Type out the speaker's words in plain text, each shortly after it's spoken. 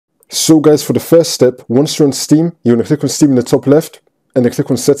So guys, for the first step, once you're on Steam, you want to click on Steam in the top left and then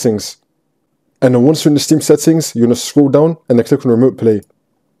click on Settings. And then once you're in the Steam settings, you want to scroll down and then click on Remote Play.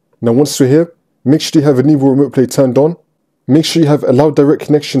 Now once you're here, make sure you have Enable Remote Play turned on. Make sure you have Allow Direct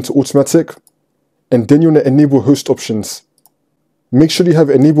Connection to Automatic. And then you want to enable host options. Make sure you have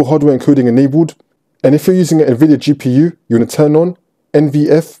Enable Hardware Encoding enabled. And if you're using an NVIDIA GPU, you want to turn on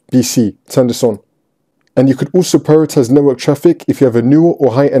NVFBC, turn this on. And you could also prioritize network traffic if you have a newer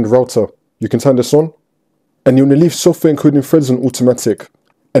or high-end router. You can turn this on. And you want to leave software encoding threads on automatic.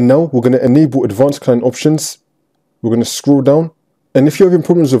 And now we're going to enable advanced client options. We're going to scroll down. And if you're having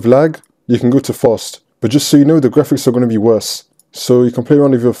problems with lag, you can go to fast. But just so you know, the graphics are going to be worse. So you can play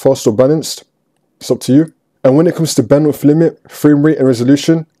around with your fast or balanced. It's up to you. And when it comes to bandwidth limit, frame rate and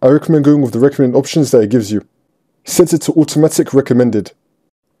resolution, I recommend going with the recommended options that it gives you. Set it to automatic recommended.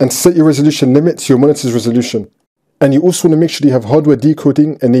 And set your resolution limit to your monitor's resolution. And you also want to make sure you have hardware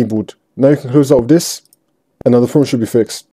decoding enabled. Now you can close out of this, and now the problem should be fixed.